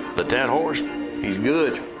celebration, but that horse, he's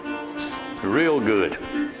good, real good.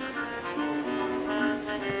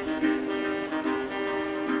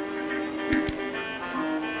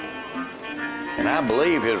 And I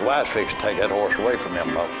believe his wife's fixing to take that horse away from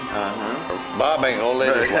him, Bob. Uh-huh. Bob ain't gonna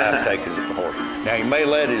let his wife take his horse. Now he may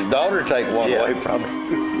let his daughter take one away from him.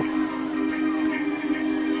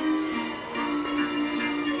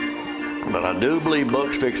 But I do believe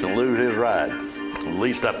Buck's fixing to lose his ride. At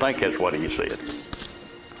least I think that's what he said.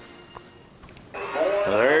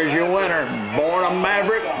 There's your winner, Born a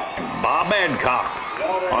Maverick, and Bob Adcock,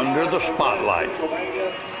 under the spotlight.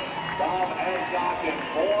 Bob Adcock and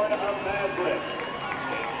Born a Maverick.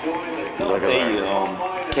 I'll tell you,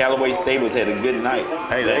 Callaway Stables had a good night.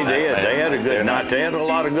 Hey, they did. They had a good night. They had a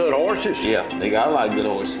lot of good horses. Yeah, they got a lot of good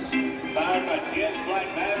horses. Back against Black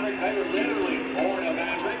Maverick, they were literally Born a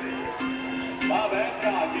Maverick. Bob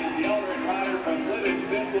Adcock is the owner and rider from Livingston,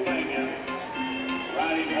 Pennsylvania.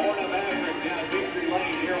 Riding Born a Maverick down Victory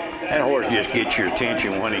Lane here on Saturday. That horse just gets your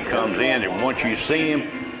attention when he comes in, and once you see him,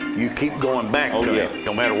 you keep going back to him.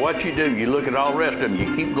 No matter what you do, you look at all the rest of them,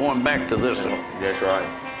 you keep going back to this one. That's right.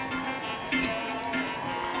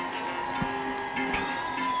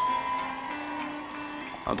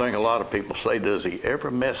 I think a lot of people say, does he ever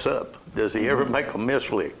mess up? Does he ever make a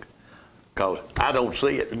mislick? Because I don't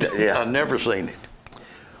see it. Yeah. I've never seen it.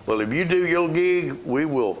 Well, if you do your gig, we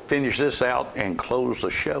will finish this out and close the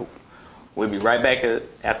show. We'll be right back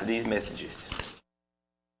after these messages.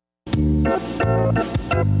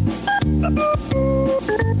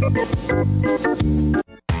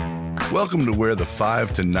 Welcome to where the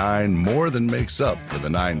 5 to 9 more than makes up for the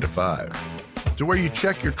 9 to 5. To where you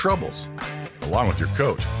check your troubles, along with your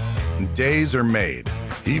coat. And days are made,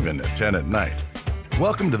 even at 10 at night.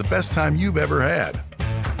 Welcome to the best time you've ever had,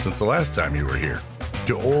 since the last time you were here.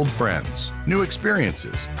 To old friends, new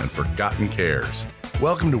experiences, and forgotten cares.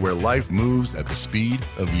 Welcome to where life moves at the speed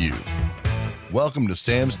of you. Welcome to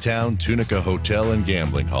Sam's Town Tunica Hotel and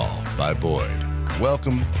Gambling Hall by Boyd.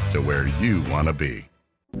 Welcome to where you want to be.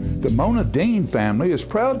 The Mona Dean family is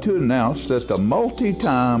proud to announce that the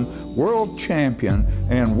multi-time world champion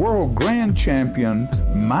and world grand champion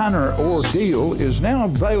Minor Ordeal is now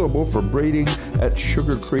available for breeding at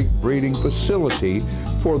Sugar Creek Breeding Facility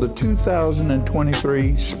for the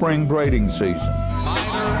 2023 spring breeding season.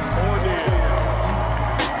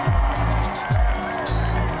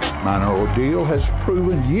 Minor Ordeal has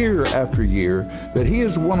proven year after year that he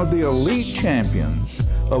is one of the elite champions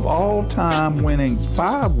of all time, winning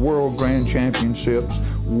 5 World Grand Championships,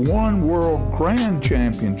 1 World Grand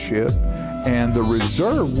Championship, and the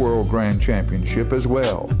Reserve World Grand Championship as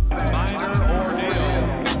well. Minor Ordeal,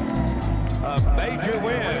 a major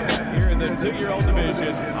win here in the 2-year-old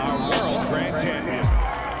division, our World Grand Champion.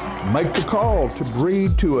 Make the call to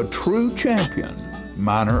breed to a true champion,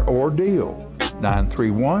 Minor Ordeal,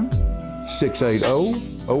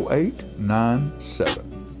 931-680-0897.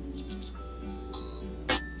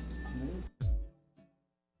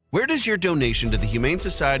 Where does your donation to the Humane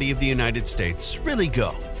Society of the United States really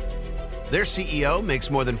go? Their CEO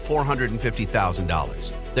makes more than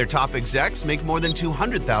 $450,000. Their top execs make more than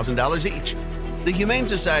 $200,000 each. The Humane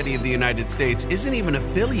Society of the United States isn't even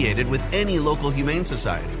affiliated with any local humane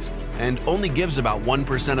societies and only gives about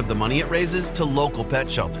 1% of the money it raises to local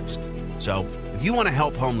pet shelters. So if you want to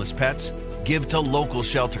help homeless pets, give to local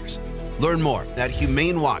shelters. Learn more at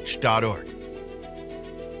humanewatch.org.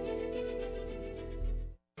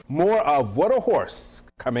 More of What a Horse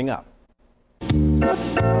coming up.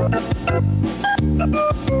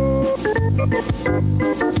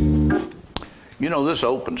 You know, this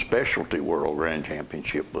Open Specialty World Grand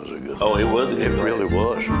Championship was a good Oh, one. it was a good It one. really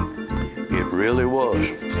was. It really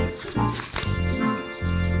was.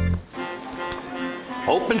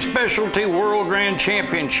 Open Specialty World Grand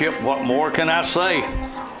Championship, what more can I say?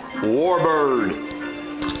 Warbird.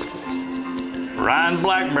 Ryan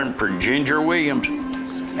Blackburn for Ginger Williams.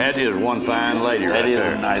 That is one fine lady right there.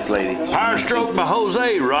 That is a nice lady. Power Stroke by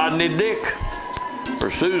Jose Rodney Dick for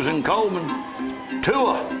Susan Coleman.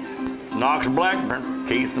 Tua, Knox Blackburn,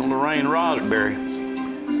 Keith and Lorraine Rosberry.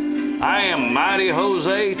 I Am Mighty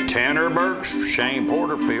Jose, Tanner Burks, Shane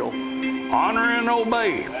Porterfield. Honor and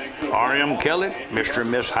Obey, R.M. Kelly, Mr.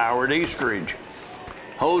 and Miss Howard Eastridge.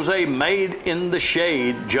 Jose Made in the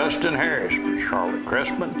Shade, Justin Harris for Charlotte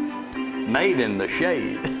Cressman. Made in the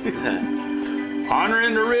Shade. Honor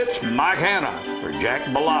in the Ritz, Mike Hanna for Jack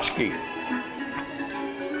Boloski.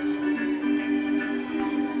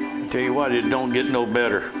 Tell you what, it don't get no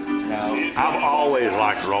better. No. I've always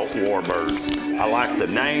liked Warbird. I like the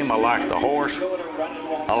name, I like the horse,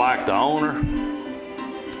 I like the owner.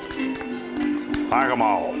 Like them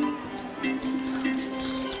all.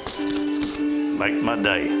 Make my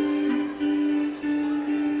day.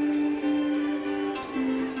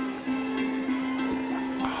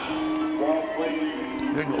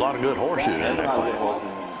 There's a lot of good horses in that class.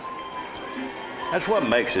 That's what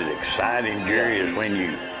makes it exciting, Jerry, is when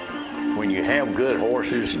you have good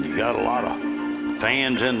horses and you got a lot of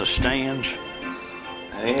fans in the stands.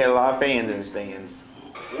 And they had a lot of fans in the stands.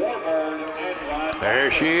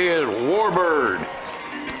 There she is, Warbird.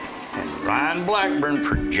 And Ryan Blackburn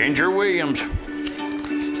for Ginger Williams.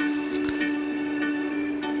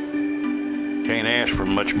 Can't ask for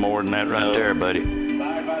much more than that right there, buddy.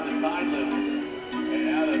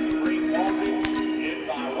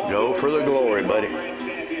 Go for the glory, buddy.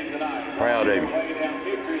 Proud of you.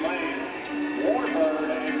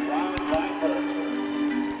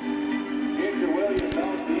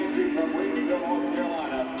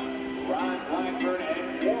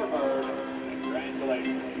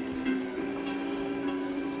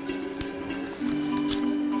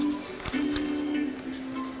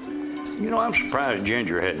 You know, I'm surprised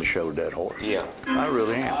Ginger hadn't showed that horse. Yeah. I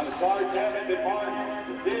really am.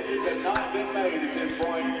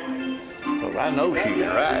 But I know she can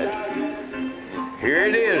ride. Here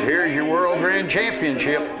it is. Here's your World Grand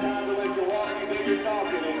Championship.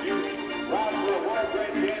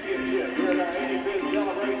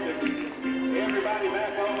 Everybody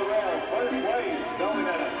back on the rail. First place, going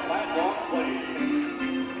at a flat walk, please.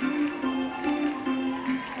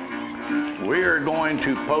 We are going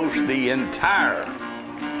to post the entire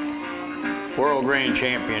World Grand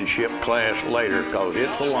Championship class later because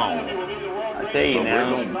it's long. I tell you now.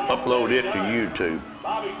 We're going to upload it to YouTube.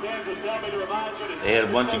 They had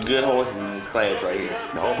a bunch of good horses in this class right here.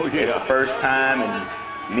 Oh, yeah. It's the first time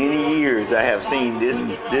in many years I have seen this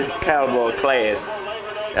cowboy class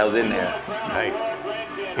that was in there. Hey,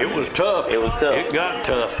 it was tough. It was tough. It got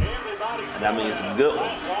tough. And I mean, some good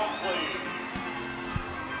ones.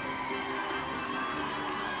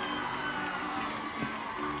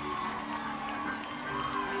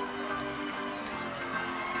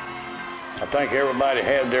 I think everybody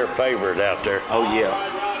had their favorite out there. Oh, yeah.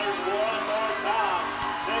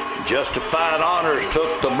 Justified Honors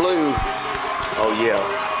took the blue. Oh, yeah.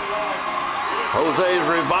 Jose's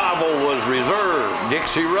Revival was reserved.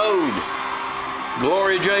 Dixie Road.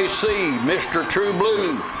 Glory JC, Mr. True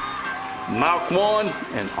Blue. Mach 1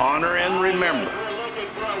 and Honor and Remember.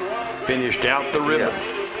 Finished out the ribbons.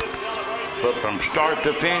 Yeah. But from start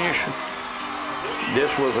to finish,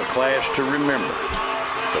 this was a class to remember.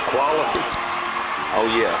 The quality. Oh,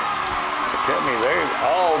 yeah. Tell me, they're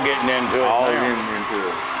all getting into it all now. getting into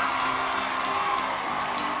it.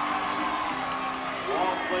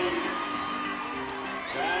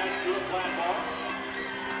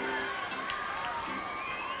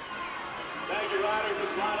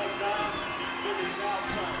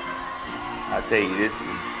 I tell you, this is,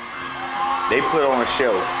 they put on a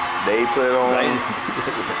show. They put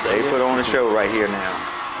on a show right here now.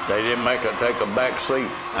 They didn't take a back seat.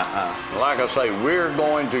 Like I say, we're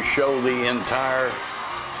going to show the entire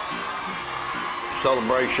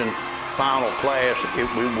celebration final class.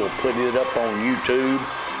 We will put it up on YouTube,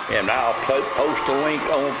 and I'll post a link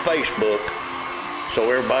on Facebook so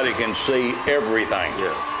everybody can see everything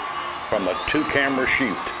from a 2-camera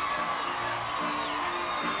shoot.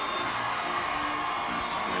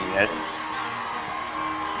 that's.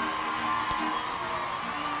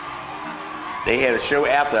 They had a show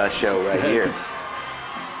after a show right here.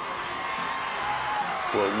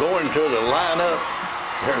 Well, going to the lineup,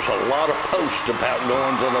 there's a lot of posts about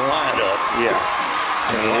going to the lineup. Yeah.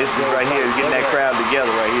 I mean, this is right here, getting that crowd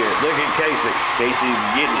together right here. Look at Casey. Casey's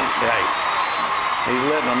getting it. Hey, he's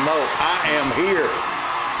letting them know, I am here.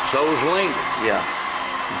 So's Link. Yeah.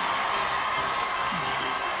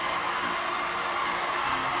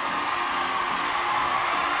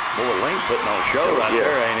 Boy, Link putting on a show right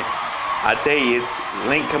there, ain't he? I tell you, it's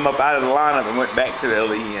Link come up out of the lineup and went back to the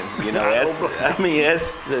other end. You know, that's, I mean,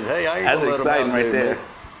 that's exciting right there.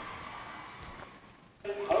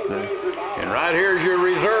 And right here's your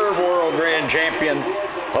reserve world grand champion,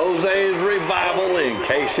 Jose's Revival and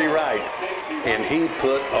Casey Wright. And he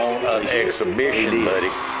put on an exhibition,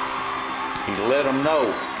 buddy. He let them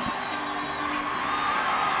know.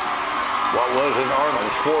 What was it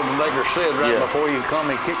Arnold Schwarzenegger said right before you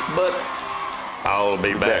come and kick butt? I'll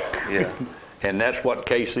be back. Yeah. And that's what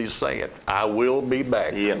Casey's saying. I will be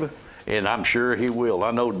back. Yeah. And I'm sure he will. I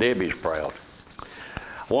know Debbie's proud.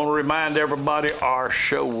 I want to remind everybody our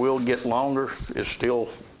show will get longer. It's still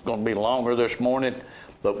going to be longer this morning,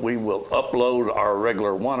 but we will upload our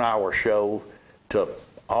regular 1 hour show to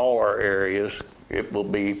all our areas. It will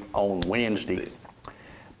be on Wednesday.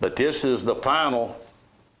 But this is the final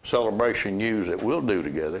celebration news that we'll do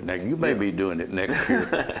together. Now you may be doing it next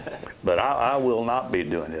year, but I will not be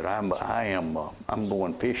doing it. I'm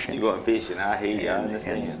going fishing. You're going fishing. I hear you. I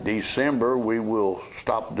understand. In December we will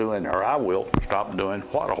stop doing, or I will stop doing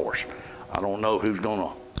What a Horse. I don't know who's going to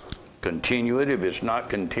continue it. If it's not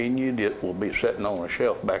continued, it will be sitting on a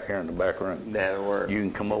shelf back here in the back room. That'll work. You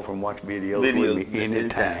can come over and watch videos with me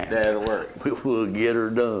anytime. That'll work. We'll get her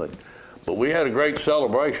done. But we had a great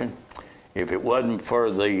celebration. If it wasn't for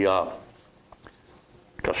the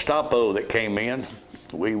Gestapo that came in,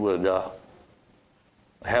 we would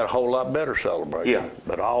had a whole lot better celebration. Yeah.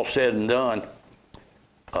 But all said and done,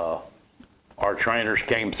 our trainers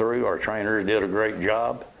came through. Our trainers did a great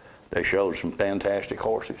job. They showed some fantastic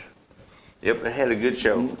horses. Yep, they had a good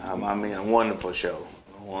show. I mean, a wonderful show.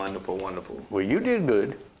 Wonderful, wonderful. Well, you did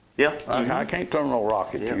good. Yeah. I can't throw no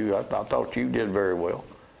rock at you. I thought you did very well.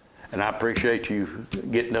 And I appreciate you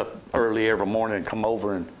getting up early every morning and come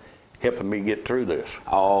over and helping me get through this.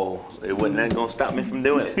 Oh, it wasn't that going to stop me from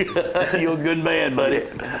doing it. You're a good man, buddy.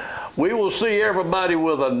 We will see everybody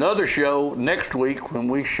with another show next week when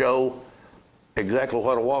we show exactly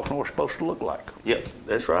what a walking horse is supposed to look like. Yep,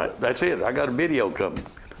 that's right. That's it. I got a video coming.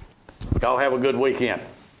 Y'all have a good weekend.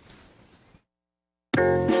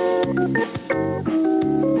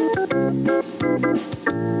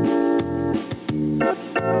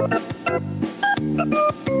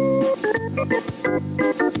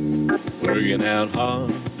 Working out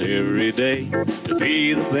hard every day to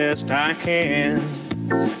be the best I can.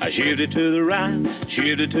 I shifted to the right,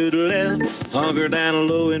 shifted to the left, hunker down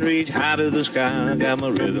low and reach high to the sky. Got my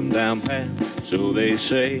rhythm down pat, so they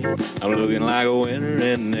say. I'm looking like a winner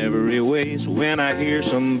in every way. So when I hear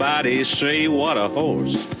somebody say, what a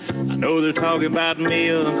horse, I know they're talking about me,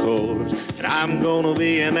 of course. And I'm gonna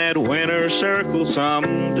be in that winner's circle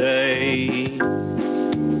someday.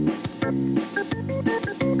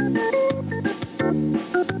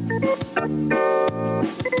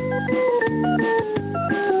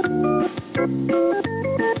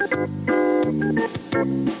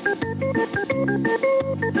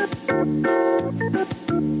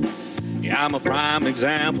 Yeah, I'm a prime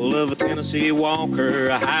example of a Tennessee walker,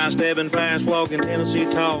 a high-stepping, fast-walking Tennessee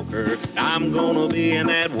talker. I'm gonna be in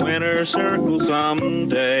that winner's circle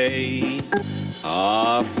someday.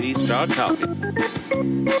 Please start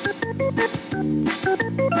talking.